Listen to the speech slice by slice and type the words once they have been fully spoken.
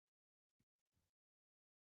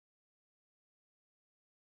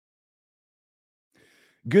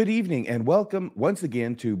Good evening and welcome once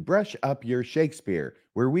again to Brush Up Your Shakespeare,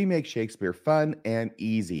 where we make Shakespeare fun and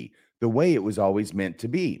easy, the way it was always meant to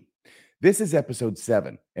be. This is episode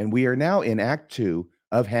 7, and we are now in Act 2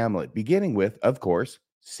 of Hamlet, beginning with, of course,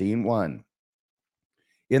 Scene 1.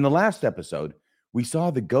 In the last episode, we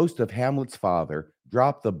saw the ghost of Hamlet's father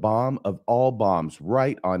drop the bomb of all bombs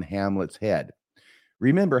right on Hamlet's head.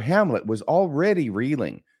 Remember, Hamlet was already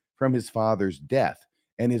reeling from his father's death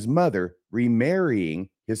and his mother remarrying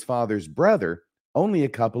his father's brother only a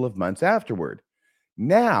couple of months afterward.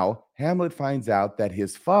 Now, Hamlet finds out that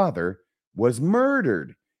his father was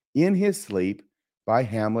murdered in his sleep by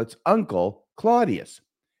Hamlet's uncle, Claudius,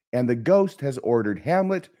 and the ghost has ordered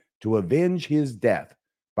Hamlet to avenge his death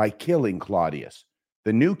by killing Claudius,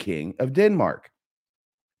 the new king of Denmark.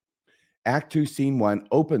 Act 2, Scene 1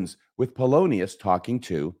 opens with Polonius talking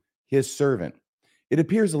to his servant. It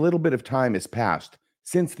appears a little bit of time has passed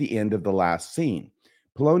since the end of the last scene.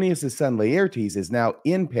 Polonius' son Laertes is now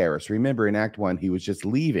in Paris. Remember, in Act 1, he was just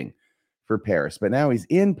leaving for Paris, but now he's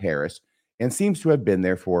in Paris and seems to have been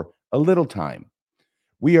there for a little time.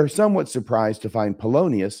 We are somewhat surprised to find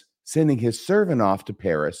Polonius sending his servant off to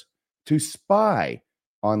Paris to spy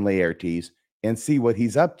on Laertes and see what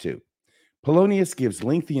he's up to. Polonius gives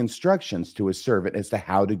lengthy instructions to his servant as to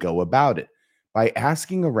how to go about it by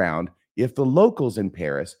asking around if the locals in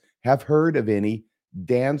Paris have heard of any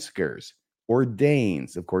Danskers or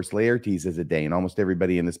Danes. Of course, Laertes is a Dane. Almost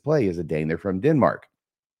everybody in this play is a Dane. They're from Denmark.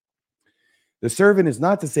 The servant is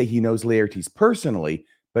not to say he knows Laertes personally,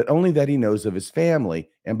 but only that he knows of his family.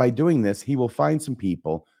 And by doing this, he will find some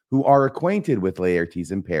people who are acquainted with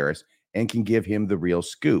Laertes in Paris and can give him the real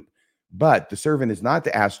scoop. But the servant is not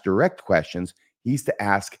to ask direct questions. He's to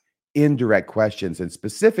ask indirect questions. And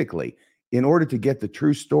specifically, in order to get the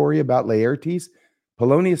true story about Laertes,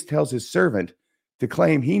 Polonius tells his servant to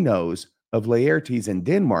claim he knows of Laertes in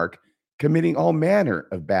Denmark committing all manner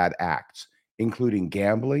of bad acts, including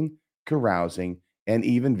gambling, carousing, and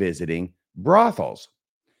even visiting brothels.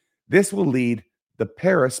 This will lead the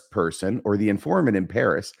Paris person or the informant in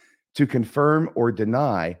Paris to confirm or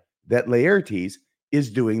deny that Laertes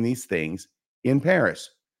is doing these things in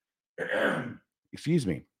Paris. Excuse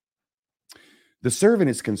me. The servant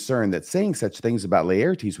is concerned that saying such things about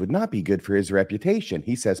Laertes would not be good for his reputation.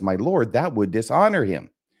 He says, "My lord, that would dishonor him."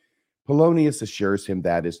 Polonius assures him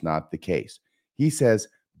that is not the case. He says,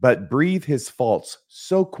 "But breathe his faults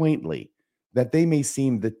so quaintly that they may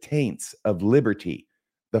seem the taints of liberty,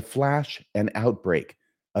 the flash and outbreak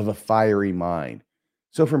of a fiery mind."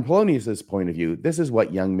 So from Polonius's point of view, this is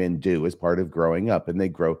what young men do as part of growing up, and they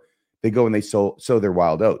go and they sow their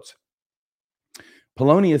wild oats.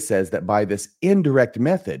 Polonius says that by this indirect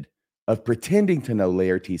method of pretending to know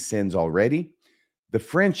Laertes' sins already, the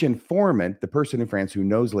French informant, the person in France who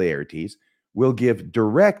knows Laertes, will give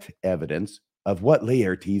direct evidence of what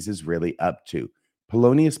Laertes is really up to.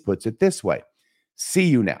 Polonius puts it this way: "See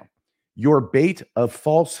you now. Your bait of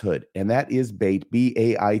falsehood," and that is bait,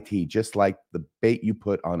 B-A-I-T, just like the bait you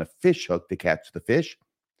put on a fish hook to catch the fish.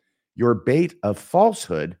 "Your bait of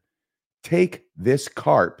falsehood, take this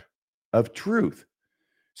carp of truth."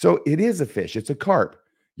 So it is a fish, it's a carp.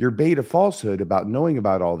 Your bait of falsehood about knowing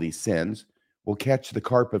about all these sins will catch the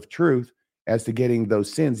carp of truth as to getting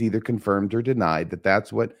those sins either confirmed or denied, that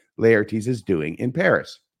that's what Laertes is doing in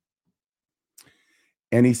Paris.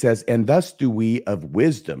 And he says, "And thus do we of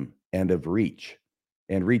wisdom and of reach."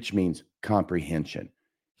 And reach means comprehension.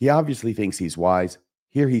 He obviously thinks he's wise.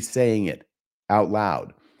 Here he's saying it out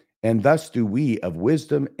loud. "And thus do we of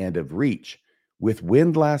wisdom and of reach, with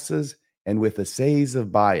windlasses and with assays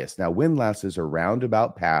of bias." Now, windlasses are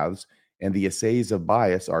roundabout paths, and the assays of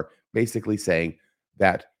bias are basically saying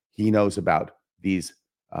that he knows about these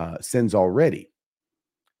sins already.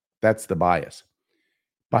 That's the bias.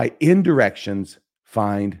 "By indirections,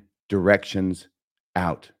 find directions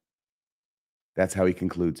out." That's how he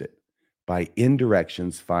concludes it. By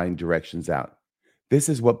indirections, find directions out. This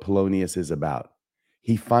is what Polonius is about.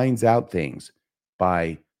 He finds out things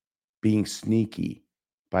by being sneaky,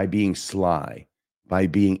 by being sly, by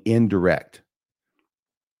being indirect.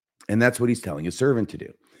 And that's what he's telling his servant to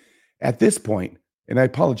do. At this point, and I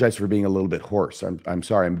apologize for being a little bit hoarse. I'm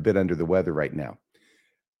sorry, I'm a bit under the weather right now.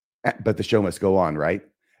 But the show must go on, right?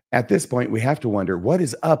 At this point, we have to wonder, what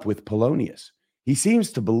is up with Polonius? He seems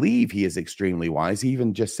to believe he is extremely wise. He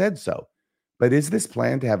even just said so. But is this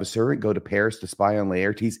plan to have a servant go to Paris to spy on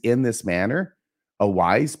Laertes in this manner a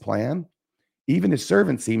wise plan? Even his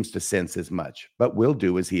servant seems to sense as much, but will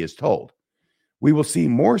do as he is told. We will see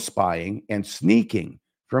more spying and sneaking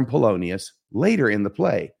from Polonius later in the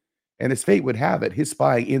play. And as fate would have it, his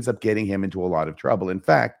spying ends up getting him into a lot of trouble. In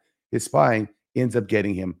fact, his spying ends up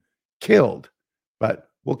getting him killed. But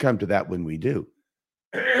we'll come to that when we do.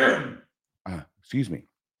 Excuse me.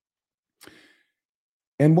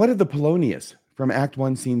 And what of the Polonius from Act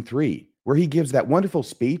 1, Scene 3, where he gives that wonderful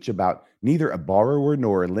speech about neither a borrower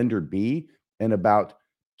nor a lender be, and about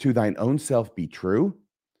to thine own self be true?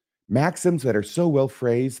 Maxims that are so well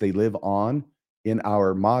phrased, they live on in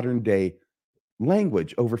our modern day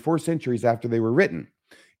language over 4 centuries after they were written.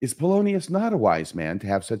 Is Polonius not a wise man to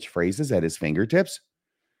have such phrases at his fingertips?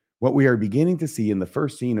 What we are beginning to see in the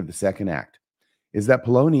first scene of the second act is that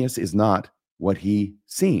Polonius is not what he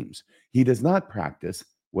seems. He does not practice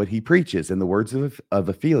what he preaches. In the words of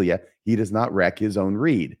Ophelia, he does not reck his own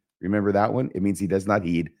reed. Remember that one? It means he does not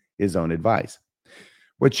heed his own advice.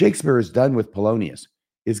 What Shakespeare has done with Polonius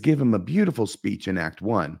is give him a beautiful speech in Act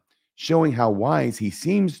 1, showing how wise he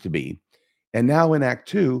seems to be. And now in Act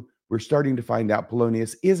 2, we're starting to find out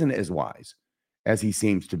Polonius isn't as wise as he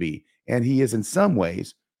seems to be. And he is in some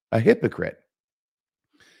ways a hypocrite.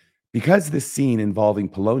 Because this scene involving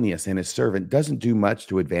Polonius and his servant doesn't do much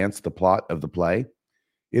to advance the plot of the play,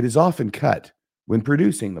 it is often cut when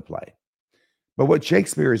producing the play. But what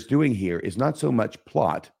Shakespeare is doing here is not so much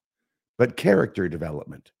plot, but character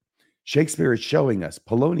development. Shakespeare is showing us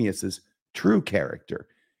Polonius's true character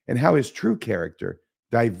and how his true character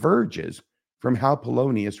diverges from how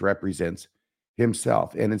Polonius represents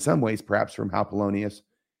himself, and in some ways, perhaps from how Polonius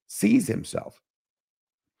sees himself.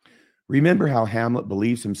 Remember how Hamlet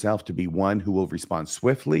believes himself to be one who will respond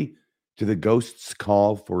swiftly to the ghost's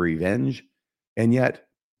call for revenge, and yet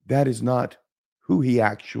that is not who he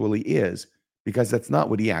actually is, because that's not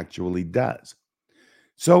what he actually does.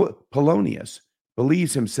 So Polonius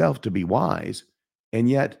believes himself to be wise, and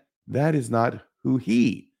yet that is not who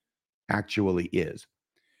he actually is.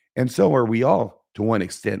 And so are we all, to one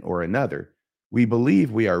extent or another. We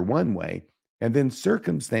believe we are one way, and then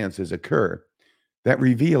circumstances occur that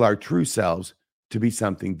reveal our true selves to be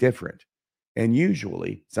something different, and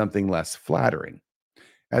usually something less flattering.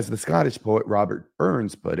 As the Scottish poet Robert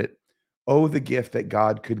Burns put it, "Oh, the gift that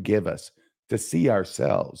God could give us to see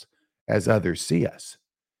ourselves as others see us."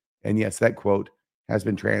 And yes, that quote has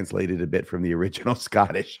been translated a bit from the original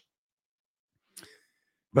Scottish.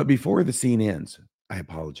 But before the scene ends, I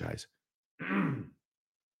apologize.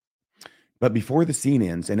 But before the scene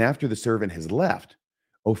ends, and after the servant has left,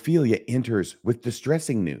 Ophelia enters with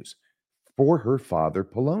distressing news for her father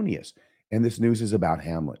Polonius. And this news is about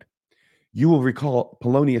Hamlet. You will recall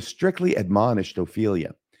Polonius strictly admonished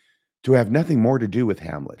Ophelia to have nothing more to do with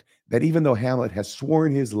Hamlet, that even though Hamlet has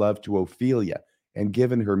sworn his love to Ophelia and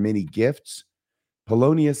given her many gifts,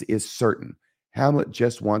 Polonius is certain Hamlet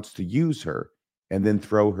just wants to use her and then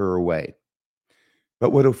throw her away.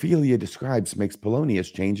 But what Ophelia describes makes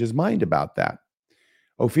Polonius change his mind about that.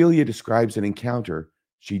 Ophelia describes an encounter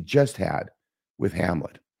she just had with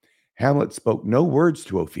Hamlet. Hamlet spoke no words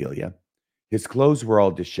to Ophelia. His clothes were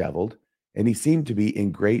all disheveled, and he seemed to be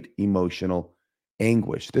in great emotional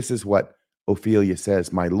anguish. This is what Ophelia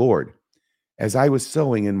says: "My lord, as I was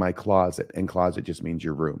sewing in my closet," and closet just means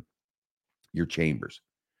your room, your chambers.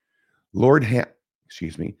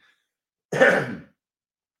 Excuse me.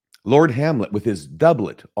 Lord Hamlet, with his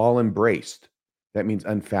doublet all embraced, that means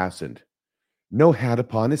unfastened, no hat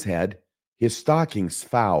upon his head, his stockings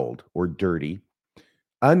fouled or dirty,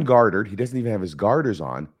 ungartered, he doesn't even have his garters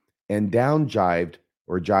on, and down jived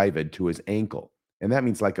or jived to his ankle. And that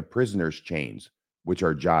means like a prisoner's chains, which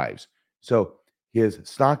are jives. So his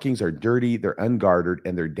stockings are dirty, they're ungartered,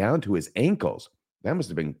 and they're down to his ankles. That must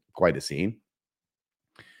have been quite a scene.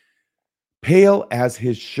 Pale as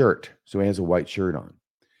his shirt, so he has a white shirt on,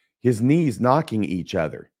 his knees knocking each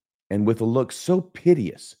other, and with a look so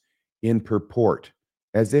piteous in purport,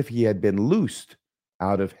 as if he had been loosed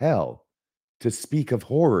out of hell to speak of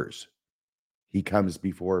horrors, he comes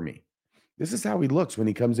before me. This is how he looks when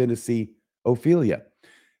he comes in to see Ophelia.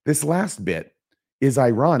 This last bit is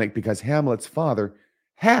ironic because Hamlet's father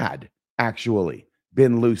had actually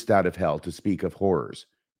been loosed out of hell to speak of horrors.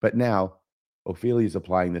 But now Ophelia's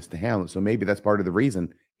applying this to Hamlet. So maybe that's part of the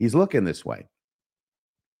reason he's looking this way.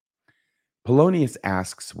 Polonius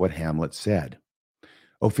asks what Hamlet said.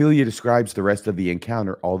 Ophelia describes the rest of the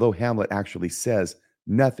encounter, although Hamlet actually says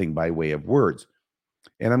nothing by way of words.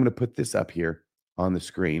 And I'm going to put this up here on the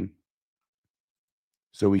screen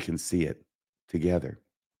so we can see it together.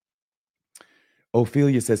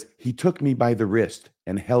 Ophelia says, "He took me by the wrist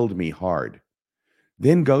and held me hard.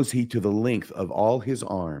 Then goes he to the length of all his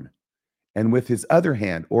arm, and with his other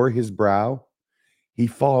hand or his brow, he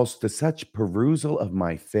falls to such perusal of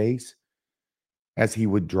my face as he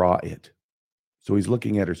would draw it." So he's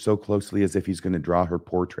looking at her so closely as if he's going to draw her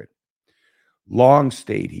portrait. "Long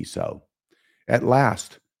stayed he so, At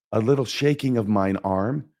last, a little shaking of mine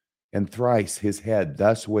arm, and thrice his head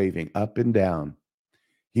thus waving up and down,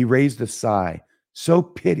 he raised a sigh so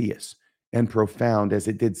piteous and profound as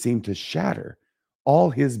it did seem to shatter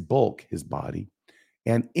all his bulk, his body,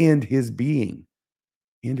 and end his being,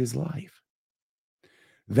 end his life.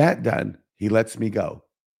 That done, he lets me go,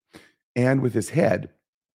 and with his head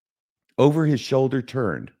over his shoulder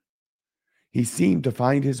turned, he seemed to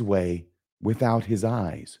find his way without his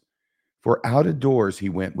eyes. For out of doors he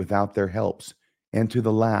went without their helps, and to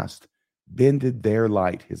the last bended their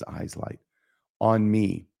light, his eyes light, on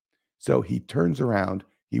me. So he turns around,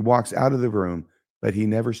 he walks out of the room, but he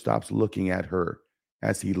never stops looking at her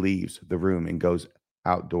as he leaves the room and goes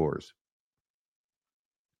outdoors.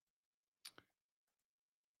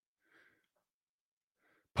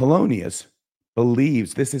 Polonius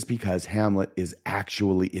believes this is because Hamlet is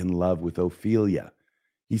actually in love with Ophelia.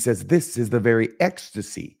 He says this is the very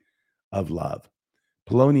ecstasy of love.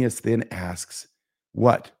 Polonius then asks,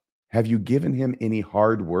 what? Have you given him any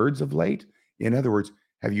hard words of late? In other words,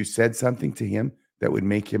 have you said something to him that would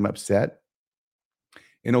make him upset?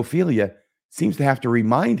 And Ophelia seems to have to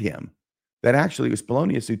remind him that actually it was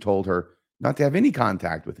Polonius who told her not to have any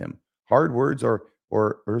contact with him, hard words or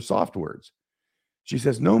soft words. She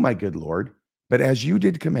says, no, my good lord, but as you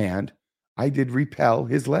did command, I did repel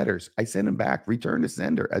his letters. I sent him back, return to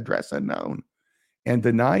sender, address unknown, and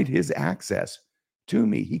denied his access to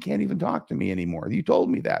me. He can't even talk to me anymore. You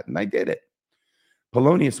told me that, and I did it.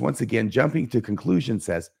 Polonius, once again, jumping to conclusion,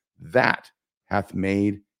 says, that hath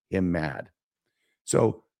made him mad.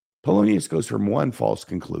 So Polonius goes from one false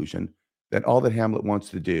conclusion that all that Hamlet wants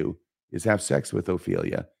to do is have sex with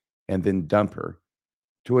Ophelia and then dump her,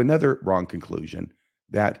 to another wrong conclusion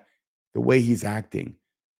that the way he's acting,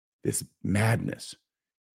 this madness,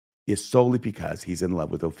 is solely because he's in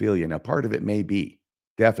love with Ophelia. Now, part of it may be,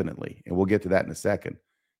 definitely, and we'll get to that in a second,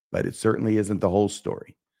 but it certainly isn't the whole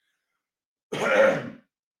story.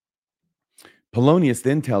 Polonius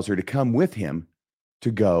then tells her to come with him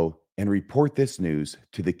to go and report this news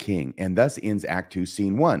to the king, and thus ends Act 2,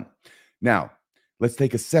 Scene 1. Now, let's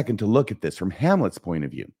take a second to look at this from Hamlet's point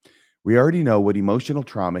of view. We already know what emotional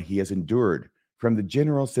trauma he has endured from the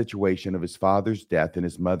general situation of his father's death and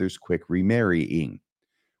his mother's quick remarrying.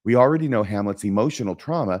 We already know Hamlet's emotional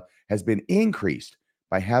trauma has been increased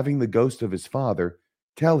by having the ghost of his father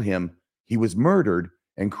tell him he was murdered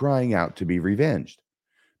and crying out to be revenged.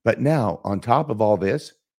 But now, on top of all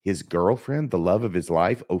this, his girlfriend, the love of his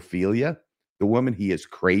life, Ophelia, the woman he is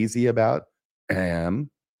crazy about,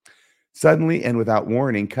 suddenly and without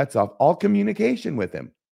warning cuts off all communication with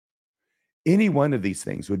him. Any one of these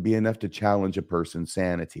things would be enough to challenge a person's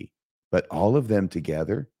sanity, but all of them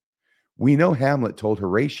together? We know Hamlet told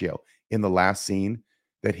Horatio in the last scene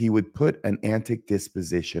that he would put an antic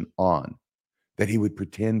disposition on, that he would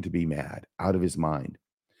pretend to be mad, out of his mind.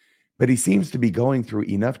 But he seems to be going through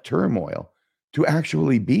enough turmoil to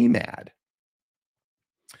actually be mad.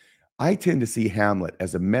 I tend to see Hamlet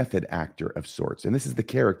as a method actor of sorts, and this is the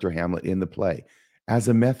character Hamlet in the play, as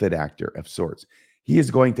a method actor of sorts. He is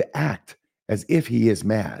going to act as if he is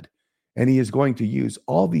mad, and he is going to use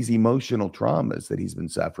all these emotional traumas that he's been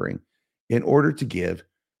suffering in order to give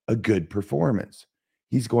a good performance.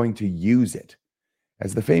 He's going to use it.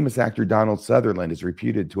 As the famous actor Donald Sutherland is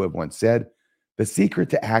reputed to have once said, the secret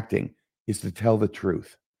to acting is to tell the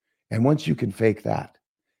truth. And once you can fake that,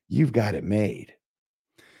 you've got it made.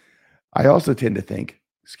 I also tend to think,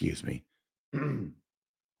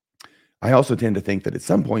 I also tend to think that at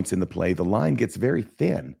some points in the play, the line gets very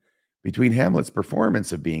thin between Hamlet's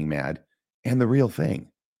performance of being mad and the real thing.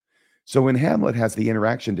 So when Hamlet has the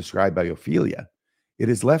interaction described by Ophelia, it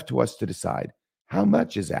is left to us to decide how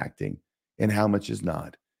much is acting and how much is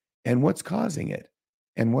not, and what's causing it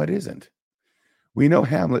and what isn't. We know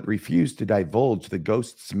Hamlet refused to divulge the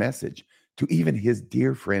ghost's message to even his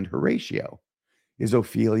dear friend Horatio. Is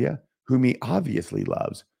Ophelia, whom he obviously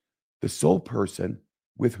loves, the sole person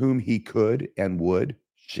with whom he could and would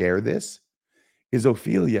share this? Is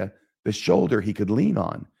Ophelia the shoulder he could lean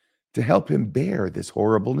on to help him bear this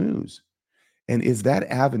horrible news? And is that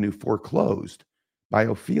avenue foreclosed by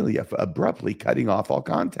Ophelia for abruptly cutting off all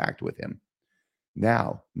contact with him?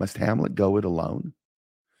 Now, must Hamlet go it alone?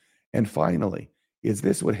 And finally, is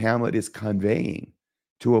this what Hamlet is conveying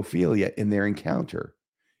to Ophelia in their encounter,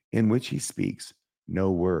 in which he speaks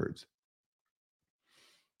no words?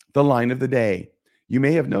 The line of the day. You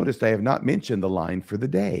may have noticed I have not mentioned the line for the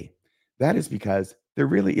day. That is because there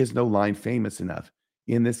really is no line famous enough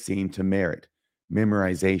in this scene to merit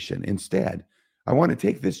memorization. Instead, I want to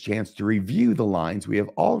take this chance to review the lines we have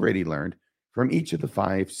already learned from each of the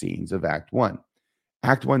 5 scenes of Act 1.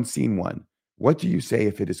 Act 1, Scene 1 What do you say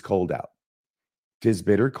if it is cold out? 'Tis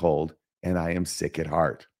bitter cold, and I am sick at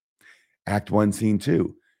heart. Act 1, Scene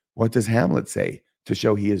 2. What does Hamlet say to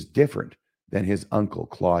show he is different than his uncle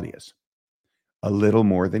Claudius? A little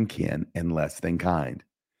more than kin and less than kind.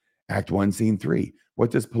 Act 1, Scene 3.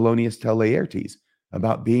 What does Polonius tell Laertes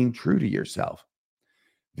about being true to yourself?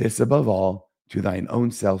 This above all, to thine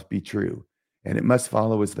own self be true, and it must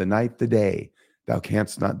follow as the night the day. Thou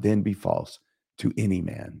canst not then be false to any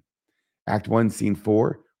man. Act 1, Scene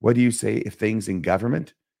 4. What do you say if things in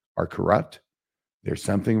government are corrupt? There's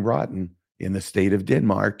something rotten in the state of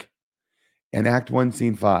Denmark. And Act 1,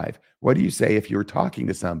 Scene 5. What do you say if you're talking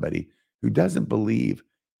to somebody who doesn't believe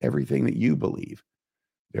everything that you believe?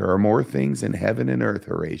 There are more things in heaven and earth,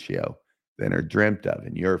 Horatio, than are dreamt of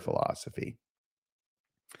in your philosophy.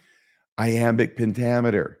 Iambic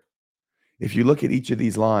pentameter. If you look at each of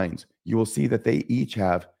these lines, you will see that they each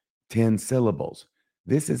have 10 syllables.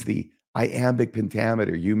 This is the iambic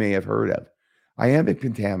pentameter you may have heard of. Iambic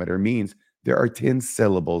pentameter means there are 10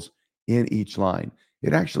 syllables in each line.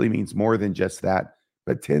 It actually means more than just that,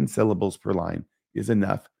 but 10 syllables per line is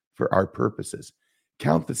enough for our purposes.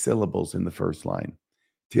 Count the syllables in the first line.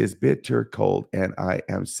 'Tis bitter cold, and I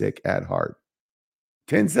am sick at heart.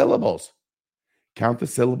 10 syllables. Count the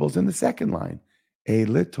syllables in the second line. A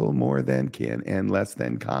little more than kin and less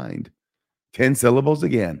than kind. 10 syllables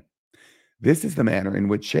again. This is the manner in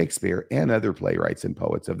which Shakespeare and other playwrights and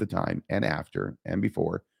poets of the time and after and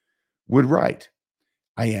before would write.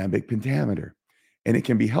 Iambic pentameter. And it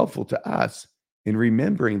can be helpful to us in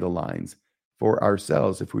remembering the lines for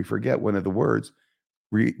ourselves. If we forget one of the words,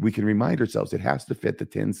 we can remind ourselves it has to fit the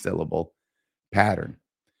 10 syllable pattern.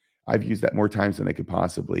 I've used that more times than I could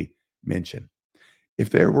possibly mention. If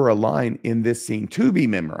there were a line in this scene to be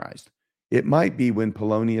memorized, it might be when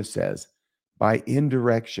Polonius says, by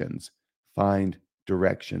indirections, find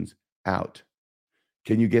directions out.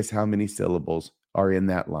 Can you guess how many syllables are in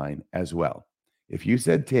that line as well? If you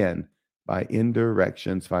said 10, by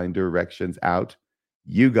indirections, find directions out,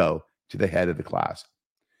 you go to the head of the class.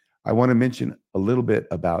 I want to mention a little bit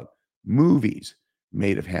about movies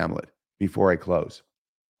made of Hamlet before I close.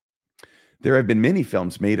 There have been many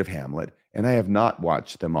films made of Hamlet, and I have not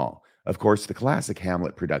watched them all. Of course, the classic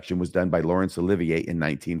Hamlet production was done by Laurence Olivier in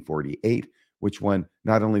 1948, which won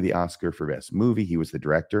not only the Oscar for Best Movie, he was the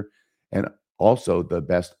director, and also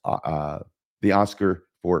the Oscar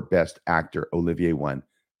for Best Actor. Olivier won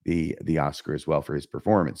the Oscar as well for his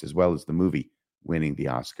performance, as well as the movie winning the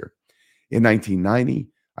Oscar. In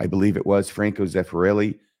 1990, I believe it was, Franco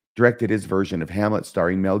Zeffirelli directed his version of Hamlet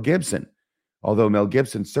starring Mel Gibson. Although Mel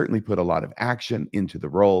Gibson certainly put a lot of action into the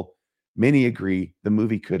role, many agree the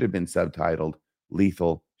movie could have been subtitled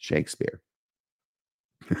Lethal Shakespeare.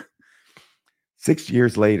 6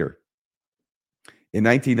 years later, in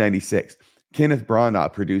 1996, Kenneth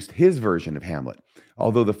Branagh produced his version of Hamlet.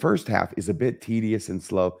 Although the first half is a bit tedious and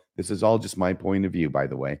slow, this is all just my point of view, by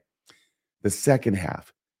the way. The second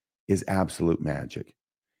half is absolute magic.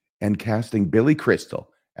 And casting Billy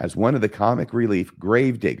Crystal as one of the comic relief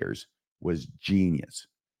gravediggers was genius.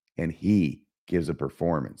 And he gives a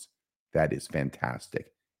performance that is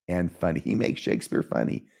fantastic and funny. He makes Shakespeare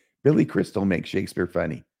funny. Billy Crystal makes Shakespeare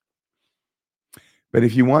funny. But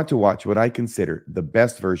if you want to watch what I consider the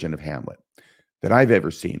best version of Hamlet that I've ever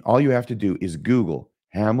seen, all you have to do is Google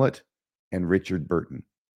Hamlet and Richard Burton.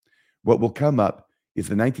 What will come up is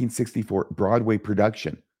the 1964 Broadway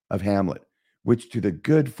production of Hamlet, which, to the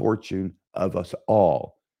good fortune of us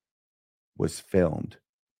all, was filmed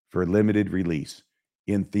for limited release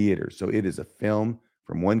in theaters. So it is a film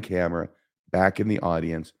from one camera back in the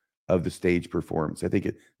audience of the stage performance. I think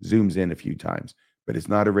it zooms in a few times, but it's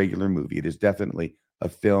not a regular movie. It is definitely a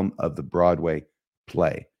film of the Broadway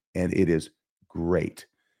play, and it is great.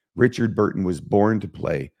 Richard Burton was born to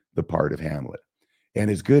play the part of Hamlet. And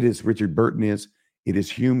as good as Richard Burton is, it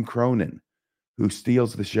is Hume Cronin who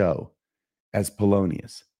steals the show as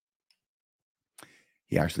Polonius.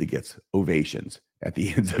 He actually gets ovations at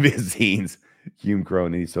the ends of his scenes. Hume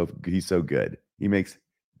Cronin, he's so good. He makes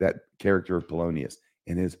that character of Polonius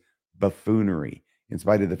and his buffoonery, in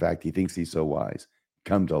spite of the fact he thinks he's so wise,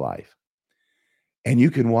 come to life. And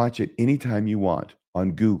you can watch it anytime you want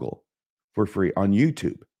on Google for free, on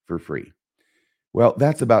YouTube for free. Well,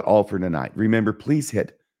 that's about all for tonight. Remember, please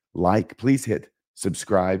hit like, please hit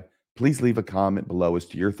subscribe, please leave a comment below as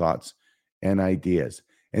to your thoughts and ideas.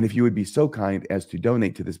 And if you would be so kind as to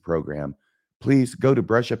donate to this program, please go to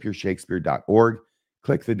brushupyourshakespeare.org,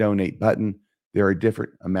 click the donate button. There are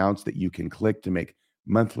different amounts that you can click to make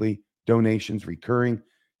monthly donations, recurring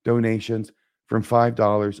donations from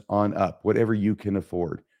 $5 on up, whatever you can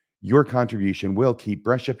afford. Your contribution will keep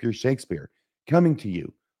Brush Up Your Shakespeare coming to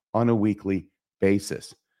you on a weekly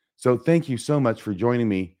basis. So thank you so much for joining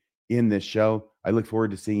me in this show. I look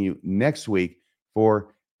forward to seeing you next week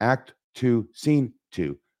for Act 2, Scene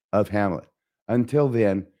 2 of Hamlet. Until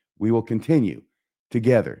then, we will continue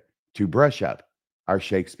together to brush up our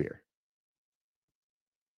Shakespeare.